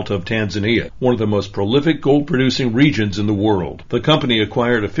Greenstone Belt of Tanzania, one of the most prolific gold-producing regions in the world. The company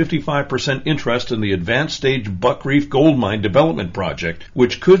acquired a 55% interest in the advanced stage Buck Reef Gold Mine Development Project,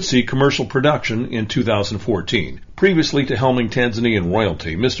 which could see commercial production in 2014. Previously to helming Tanzanian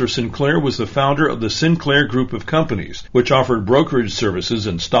Royalty, Mr. Sinclair was the founder of the Sinclair Group of Companies, which offered brokerage services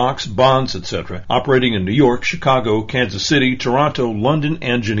in stocks, bonds, etc., operating in New York, Chicago, Kansas City, Toronto, London,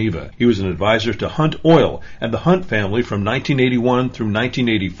 and Geneva. He was an advisor to Hunt Oil and the Hunt family from 1981 through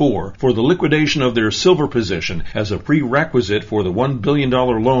 1984 for the liquidation of their silver position as a prerequisite for the $1 billion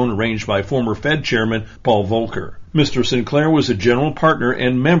loan arranged by former Fed Chairman Paul Volcker. Mr. Sinclair was a general partner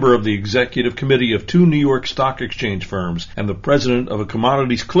and member of the executive committee of 2 New York Stock Exchange firms and the president of a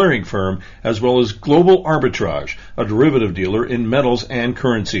commodities clearing firm, as well as Global Arbitrage, a derivative dealer in metals and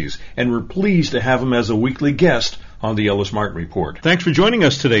currencies. And we're pleased to have him as a weekly guest on the Ellis Martin Report. Thanks for joining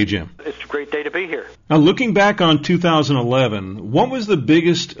us today, Jim. It's a great day to be here. Now, looking back on 2011, what was the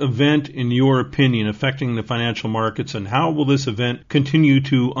biggest event, in your opinion, affecting the financial markets, and how will this event continue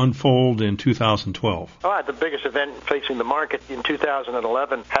to unfold in 2012? The biggest event facing the market in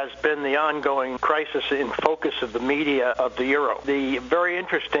 2011 has been the ongoing crisis in focus of the media of the euro. The very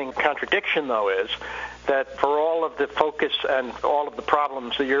interesting contradiction, though, is that for all of the focus and all of the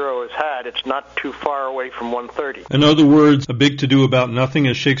problems the euro has had, it's not too far away from 130. In other words, a big to-do about nothing,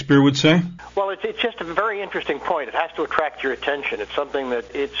 as Shakespeare would say? Well, it's just a very interesting point. It has to attract your attention. It's something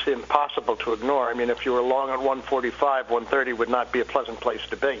that it's impossible to ignore. I mean, if you were long at 145, 130 would not be a pleasant place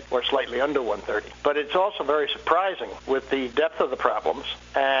to be, or slightly under 130. But it's also very surprising with the depth of the problems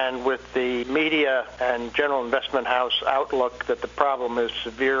and with the media and general investment house outlook that the problem is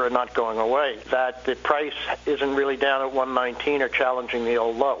severe and not going away, that the price isn't really down at 119 or challenging the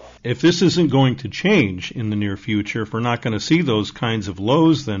old low. If this isn't going to change in the near future, if we're not going to see those kinds of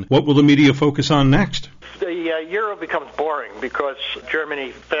lows, then what will the media focus on next? The euro becomes boring because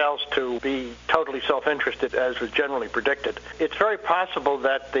Germany fails to be totally self-interested, as was generally predicted. It's very possible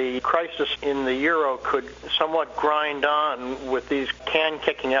that the crisis in the euro could somewhat grind on with these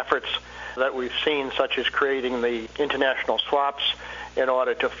can-kicking efforts that we've seen, such as creating the international swaps in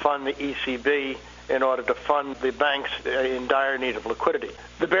order to fund the ECB, in order to fund the banks in dire need of liquidity.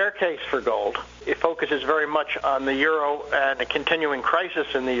 The bear case for gold, it focuses very much on the euro and a continuing crisis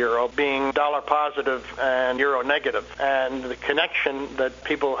in the euro being dollar positive and euro negative. And the connection that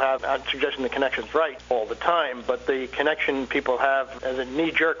people have, I'm suggesting the connection's right all the time, but the connection people have as a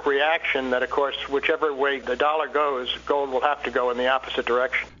knee-jerk reaction that, of course, whichever way the dollar goes, gold will have to go in the opposite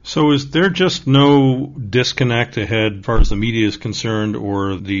direction. So is there just no disconnect ahead as far as the media is concerned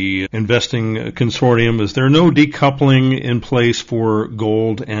or the investing consortium? Is there no decoupling in place for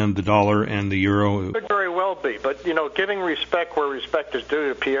gold and the dollar and the euro? Could very well be, but, giving respect where respect is due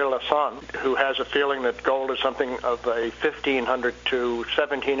to Pierre Lassonde, who has a feeling that gold is something of a $1,500 to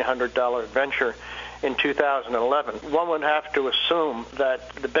 $1,700 venture in 2011. One would have to assume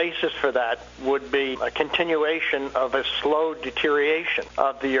that the basis for that would be a continuation of a slow deterioration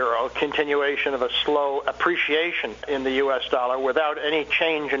of the euro, a continuation of a slow appreciation in the U.S. dollar without any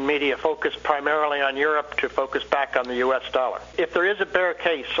change in media focus primarily on Europe to focus back on the U.S. dollar. If there is a bear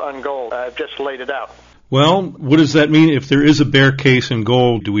case on gold, I've just laid it out. Well, what does that mean? If there is a bear case in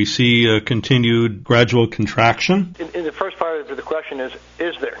gold, do we see a continued gradual contraction? In the first part of the question is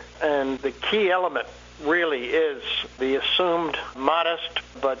there? And the key element really is the assumed modest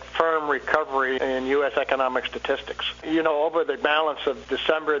but firm recovery in U.S. economic statistics. Over the balance of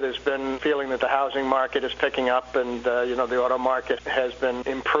December, there's been feeling that the housing market is picking up and, the auto market has been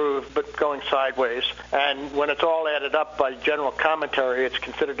improved but going sideways. And when it's all added up by general commentary, it's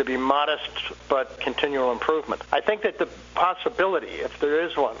considered to be modest but continual improvement. I think that the possibility, if there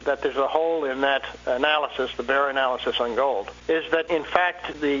is one, that there's a hole in that analysis, the bear analysis on gold, is that, in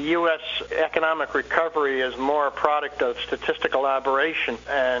fact, the U.S. economic recovery is more a product of statistical aberration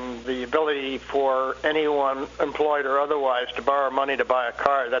and the ability for anyone, employed or otherwise, to borrow money to buy a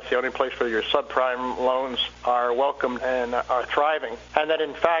car. That's the only place where your subprime loans are welcomed and are thriving. And that,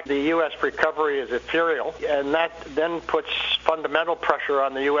 in fact, the U.S. recovery is ethereal, and that then puts fundamental pressure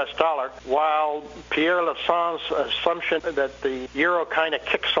on the U.S. dollar, while Pierre Lassonde's assumption that the euro kind of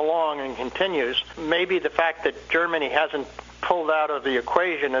kicks along and continues, maybe the fact that Germany hasn't pulled out of the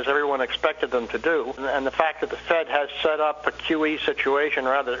equation as everyone expected them to do, and the fact that the Fed has set up a QE situation,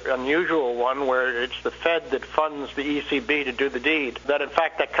 rather unusual one, where it's the Fed that funds the ECB to do the deed, that in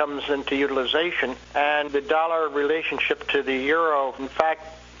fact that comes into utilization, and the dollar relationship to the euro, in fact,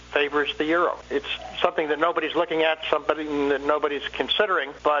 favors the euro. It's something that nobody's looking at, something that nobody's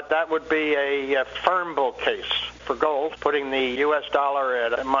considering, but that would be a firm bull case for gold, putting the U.S. dollar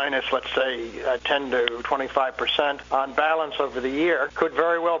at a minus, let's say, 10 to 25% on balance over the year, could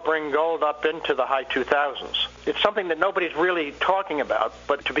very well bring gold up into the high 2000s. It's something that nobody's really talking about,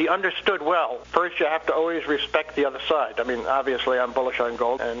 but to be understood well, first you have to always respect the other side. I mean, obviously I'm bullish on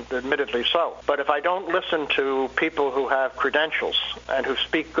gold, and admittedly so. But if I don't listen to people who have credentials and who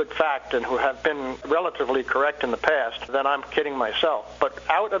speak good fact and who have been relatively correct in the past, then I'm kidding myself. But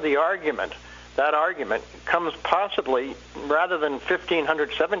out of the argument that argument comes possibly, rather than 1,500,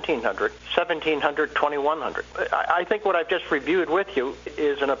 1,700, 1,700, 2,100. I think what I've just reviewed with you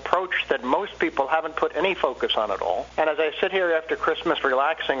is an approach that most people haven't put any focus on at all. And as I sit here after Christmas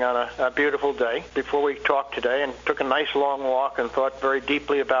relaxing on a beautiful day, before we talked today, and took a nice long walk and thought very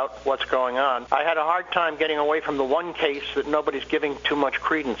deeply about what's going on, I had a hard time getting away from the one case that nobody's giving too much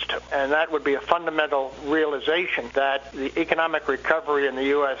credence to. And that would be a fundamental realization that the economic recovery in the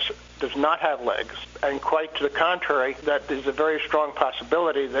U.S. does not have legs, and quite to the contrary, that there's a very strong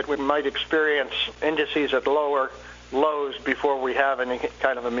possibility that we might experience indices at lower lows before we have any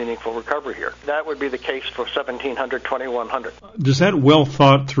kind of a meaningful recovery here. That would be the case for 1,700, 2,100. Does that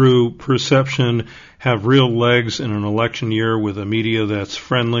well-thought-through perception have real legs in an election year with a media that's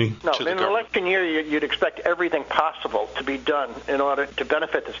friendly No, to the in an government? election year, you'd expect everything possible to be done in order to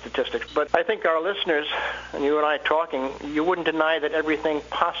benefit the statistics. But I think our listeners, and you and I talking, you wouldn't deny that everything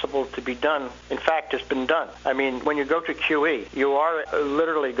possible to be done, in fact, has been done. I mean, when you go to QE, you are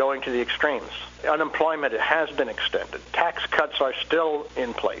literally going to the extremes. Unemployment has been extended. Tax cuts are still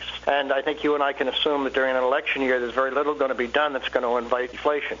in place. And I think you and I can assume that during an election year, there's very little going to be done that's going to invite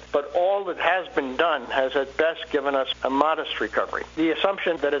inflation. But all that has been done has at best given us a modest recovery. The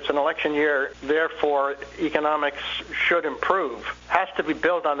assumption that it's an election year, therefore economics should improve, has to be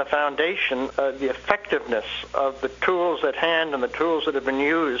built on the foundation of the effectiveness of the tools at hand and the tools that have been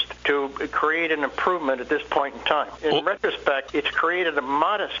used to create an improvement at this point in time. In retrospect, it's created a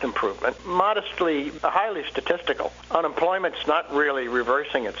modest improvement, highly statistical. Unemployment's not really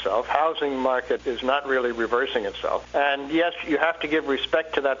reversing itself. Housing market is not really reversing itself. And yes, you have to give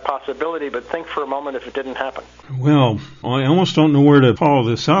respect to that possibility, but think for a moment if it didn't happen. Well, I almost don't know where to follow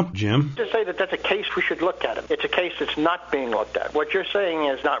this up, Jim. To say that that's a case we should look at it. It's a case that's not being looked at. What you're saying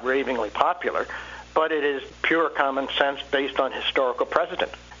is not ravingly popular, but it is pure common sense based on historical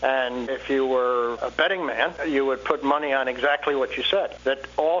precedent. And if you were a betting man, you would put money on exactly what you said, that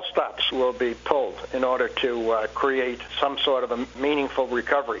all stops will be pulled in order to create some sort of a meaningful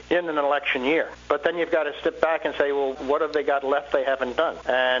recovery in an election year. But then you've got to step back and say, well, what have they got left they haven't done?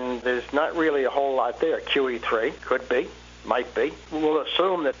 And there's not really a whole lot there. QE3 could be. Might be. We'll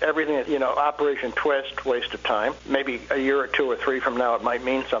assume that everything, Operation Twist, waste of time. Maybe a year or two or three from now it might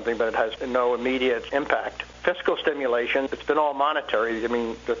mean something, but it has no immediate impact. Fiscal stimulation, it's been all monetary. I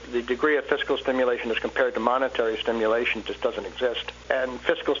mean, the degree of fiscal stimulation as compared to monetary stimulation just doesn't exist. And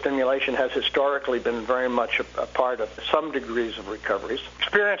fiscal stimulation has historically been very much a part of some degrees of recoveries.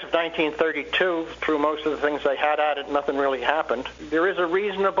 Experience of 1932, through most of the things they had at it, nothing really happened. There is a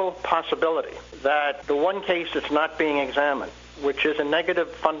reasonable possibility that the one case that's not being examined, which is a negative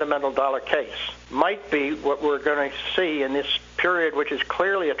fundamental dollar case, might be what we're going to see in this period, which is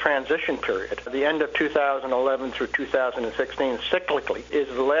clearly a transition period. The end of 2011 through 2016, cyclically, is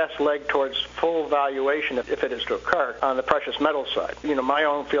the last leg towards full valuation, if it is to occur, on the precious metal side. My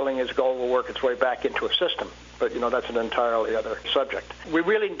own feeling is gold will work its way back into a system, but, that's an entirely other subject. We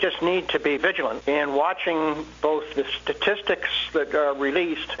really just need to be vigilant in watching both the statistics that are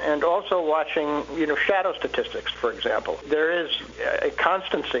released and also watching, shadow statistics, for example. There is a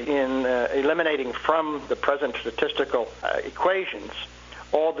constancy in eliminating from the present statistical equations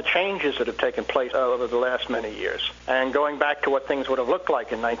all the changes that have taken place over the last many years. And going back to what things would have looked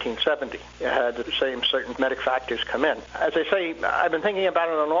like in 1970, you had the same certain metric factors come in. As I say, I've been thinking about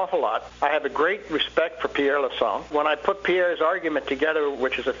it an awful lot. I have a great respect for Pierre Lassonde. When I put Pierre's argument together,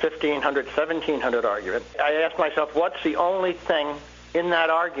 which is a 1,500, 1,700 argument, I asked myself, what's the only thing in that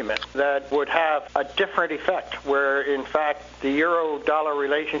argument that would have a different effect, where, in fact, the euro-dollar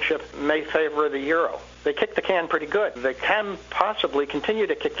relationship may favor the euro? They kick the can pretty good. They can possibly continue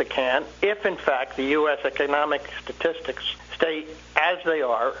to kick the can if, in fact, the U.S. economic statistics stay as they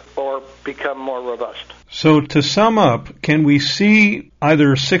are or become more robust. So to sum up, can we see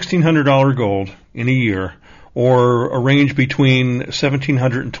either $1,600 gold in a year or a range between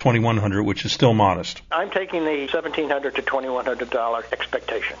 $1,700 and $2,100, which is still modest? I'm taking the $1,700 to $2,100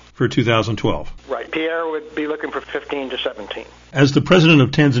 expectation. For 2012? Right. Pierre would be looking for 15 to 17. As the president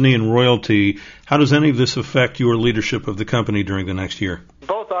of Tanzanian royalty, how does any of this affect your leadership of the company during the next year?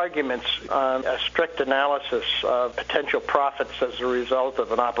 Both arguments on a strict analysis of potential profits as a result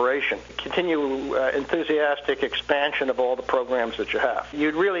of an operation continue enthusiastic expansion of all the programs that you have.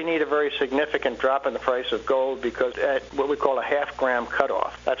 You'd really need a very significant drop in the price of gold, because at what we call a half-gram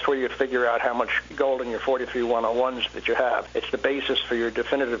cutoff, that's where you figure out how much gold in your 43-101s that you have. It's the basis for your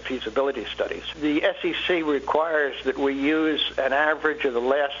definitive feasibility studies. The SEC requires that we use an average of the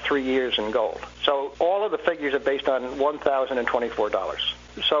last 3 years in gold. So all of the figures are based on $1,024.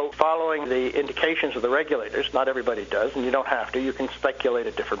 So following the indications of the regulators, not everybody does, and you don't have to. You can speculate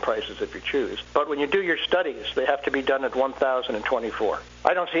at different prices if you choose. But when you do your studies, they have to be done at 1,024.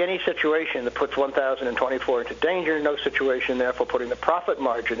 I don't see any situation that puts 1,024 into danger, no situation, therefore, putting the profit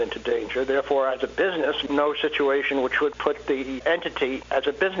margin into danger. Therefore, as a business, no situation which would put the entity as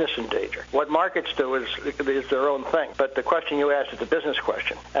a business in danger. What markets do is their own thing. But the question you asked is a business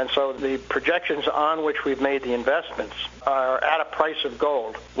question. And so the projections on which we've made the investments are at a price of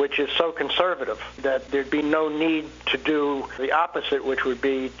gold, which is so conservative that there'd be no need to do the opposite, which would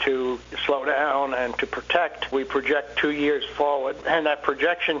be to slow down and to protect. We project 2 years forward, and that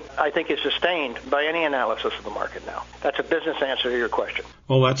projection, I think, is sustained by any analysis of the market now. That's a business answer to your question.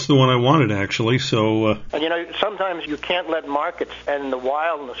 Well, that's the one I wanted, actually. So, And, sometimes you can't let markets and the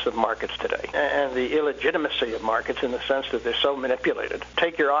wildness of markets today and the illegitimacy of markets in the sense that they're so manipulated.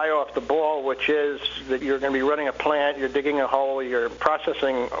 Take your eye off the ball, which is that you're going to be running a plant, you're digging a hole, you're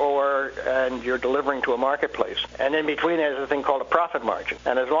processing ore, and you're delivering to a marketplace. And in between there's a thing called a profit margin.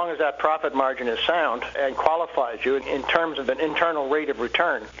 And as long as that profit margin is sound and qualifies you in terms of an internal rate of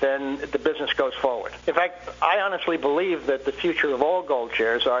return, then the business goes forward. In fact, I honestly believe that the future of all gold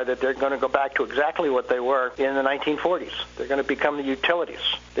shares are that they're going to go back to exactly what they were in the 1940s. They're going to become the utilities.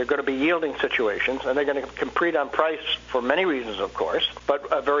 They're going to be yielding situations, and they're going to compete on price for many reasons, of course.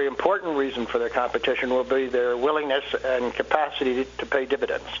 But a very important reason for their competition will be their willingness and capacity to pay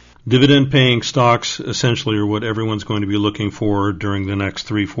dividends. Dividend-paying stocks essentially are what everyone's going to be looking for during the next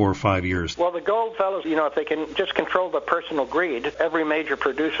 3, 4, 5 years. Well, the gold fellows, if they can just control the personal greed, every major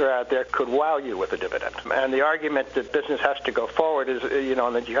producer out there could wow you with a dividend. And the argument that business has to go forward is,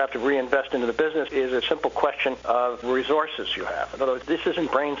 and that you have to reinvest into the business is a simple question of resources you have. In other words, this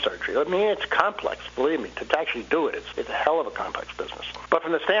isn't brain surgery. I mean, it's complex. Believe me, to actually do it, it's a hell of a complex business. But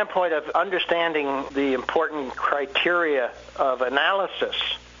from the standpoint of understanding the important criteria of analysis,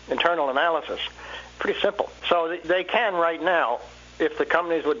 internal analysis, pretty simple. So they can right now, if the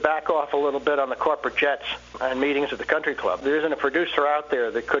companies would back off a little bit on the corporate jets and meetings at the country club. There isn't a producer out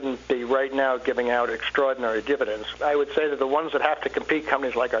there that couldn't be right now giving out extraordinary dividends. I would say that the ones that have to compete,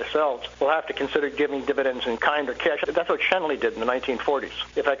 companies like ourselves, will have to consider giving dividends in kind or cash. That's what Shenley did in the 1940s.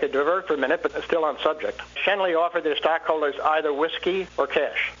 If I could divert for a minute, but still on subject. Shenley offered their stockholders either whiskey or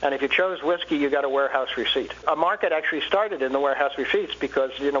cash. And if you chose whiskey, you got a warehouse receipt. A market actually started in the warehouse receipts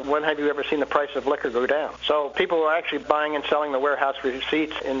because, when have you ever seen the price of liquor go down? So people were actually buying and selling the warehouse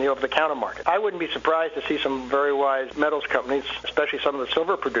receipts in the over-the-counter market. I wouldn't be surprised to see some very wise metals companies, especially some of the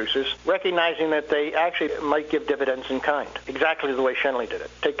silver producers, recognizing that they actually might give dividends in kind, exactly the way Shenley did it.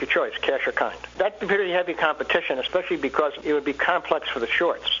 Take your choice, cash or kind. That'd be pretty heavy competition, especially because it would be complex for the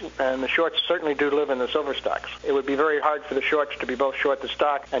shorts, and the shorts certainly do live in the silver stocks. It would be very hard for the shorts to be both short the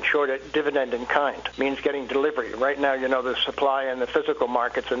stock and short a dividend in kind. It means getting delivery. Right now, the supply and the physical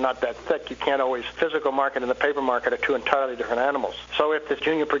markets are not that thick. You can't always, physical market and the paper market are two entirely different animals. So if the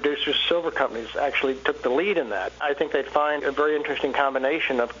junior producers, silver companies, actually took the lead in that, I think they'd find a very interesting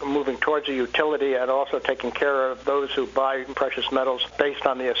combination of moving towards a utility and also taking care of those who buy precious metals based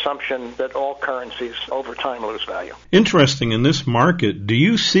on the assumption that all currencies over time lose value. Interesting. In this market, do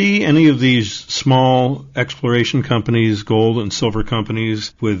you see any of these small exploration companies, gold and silver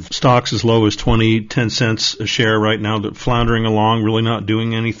companies, with stocks as low as 10 cents a share right now, that floundering along, really not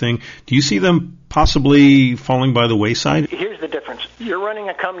doing anything? Do you see them possibly falling by the wayside? Here's the difference. You're running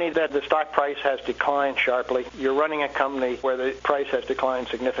a company that the stock price has declined sharply. You're running a company where the price has declined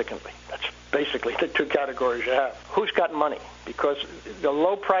significantly. That's basically the two categories you have. Who's got money? Because the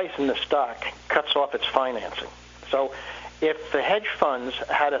low price in the stock cuts off its financing. So if the hedge funds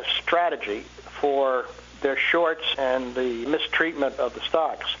had a strategy for their shorts and the mistreatment of the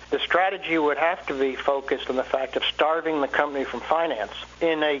stocks, the strategy would have to be focused on the fact of starving the company from finance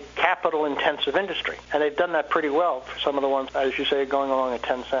in a capital-intensive industry. And they've done that pretty well for some of the ones, as you say, going along at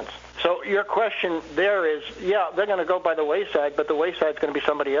 10 cents. So your question there is, they're going to go by the wayside, but the wayside's going to be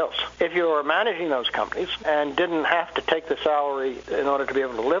somebody else. If you were managing those companies and didn't have to take the salary in order to be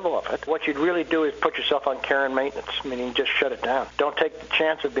able to live off it, what you'd really do is put yourself on care and maintenance, meaning just shut it down. Don't take the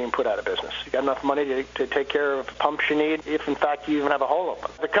chance of being put out of business. You got enough money to take care of pumps you need, if in fact you even have a hole open.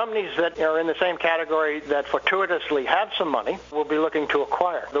 The companies that are in the same category that fortuitously have some money will be looking to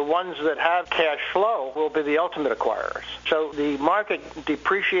acquire. The ones that have cash flow will be the ultimate acquirers. So the market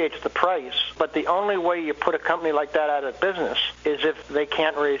depreciates the price, but the only way you put a company like that out of business is if they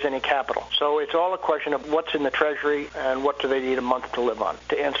can't raise any capital. So it's all a question of what's in the Treasury and what do they need a month to live on,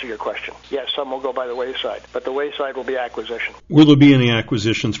 to answer your question. Yes, some will go by the wayside, but the wayside will be acquisition. Will there be any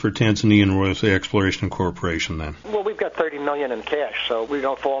acquisitions for Tanzanian Royalty Exploration Corporation then? Well, we've got $30 million in cash, so we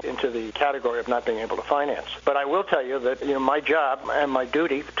don't fall into the category of not being able to finance. But I will tell you that my job and my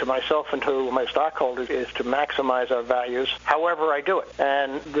duty to myself and to my stockholders is to maximize our values however I do it.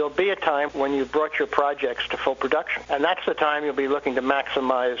 And there'll be a time when you've brought your projects to full production. And that's the time you'll be looking to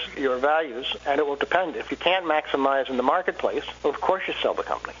maximize your values, and it will depend. If you can't maximize in the marketplace, well, of course you sell the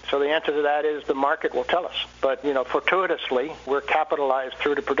company. So the answer to that is the market will tell us. But, fortuitously, we're capitalized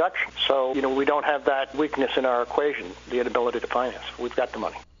through to production. So, we don't have that weakness in our equation, the inability to finance. We've got the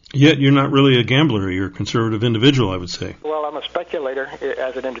money. Yet you're not really a gambler. You're a conservative individual, I would say. Well, I'm a speculator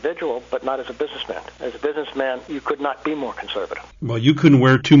as an individual, but not as a businessman. As a businessman, you could not be more conservative. Well, you couldn't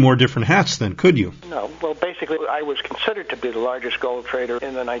wear two more different hats then, could you? No. Well, basically, I was considered to be the largest gold trader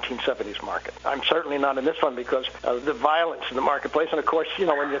in the 1970s market. I'm certainly not in this one because of the violence in the marketplace. And, of course,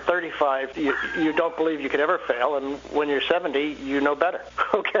 when you're 35, you don't believe you could ever fail. And when you're 70, you know better.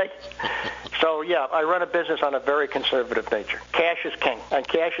 Okay? So, yeah, I run a business on a very conservative nature. Cash is king, and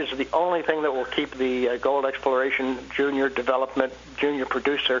cash is the only thing that will keep the gold exploration junior development, junior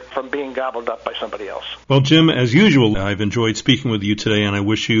producer from being gobbled up by somebody else. Well, Jim, as usual, I've enjoyed speaking with you today, and I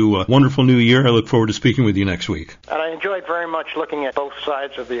wish you a wonderful new year. I look forward to speaking with you next week. And I enjoyed very much looking at both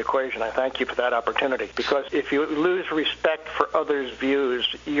sides of the equation. I thank you for that opportunity, because if you lose respect for others' views,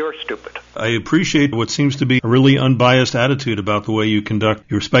 you're stupid. I appreciate what seems to be a really unbiased attitude about the way you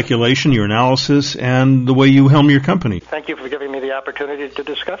conduct your speculation, your analysis, and the way you helm your company. Thank you for giving me the opportunity to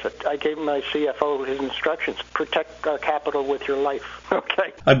discuss it. I gave my CFO his instructions. Protect our capital with your life.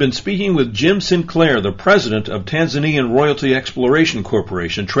 Okay. I've been speaking with Jim Sinclair, the president of Tanzanian Royalty Exploration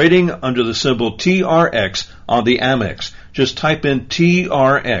Corporation, trading under the symbol TRX on the Amex. Just type in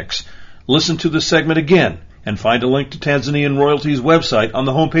TRX. Listen to the segment again and find a link to Tanzanian Royalty's website on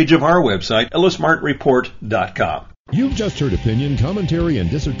the homepage of our website, ellismartinreport.com. You've just heard opinion, commentary, and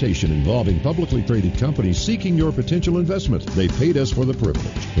dissertation involving publicly traded companies seeking your potential investment. They paid us for the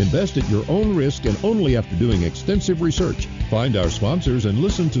privilege. Invest at your own risk and only after doing extensive research. Find our sponsors and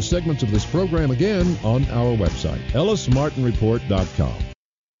listen to segments of this program again on our website, ellismartinreport.com.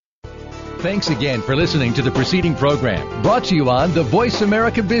 Thanks again for listening to the preceding program, brought to you on the Voice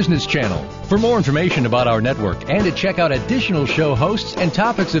America Business Channel. For more information about our network and to check out additional show hosts and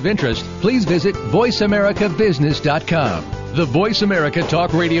topics of interest, please visit voiceamericabusiness.com. The Voice America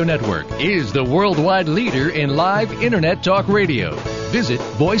Talk Radio Network is the worldwide leader in live Internet talk radio. Visit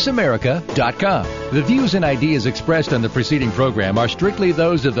voiceamerica.com. The views and ideas expressed on the preceding program are strictly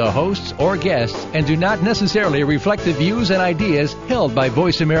those of the hosts or guests and do not necessarily reflect the views and ideas held by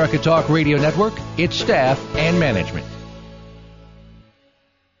Voice America Talk Radio Network, its staff, and management.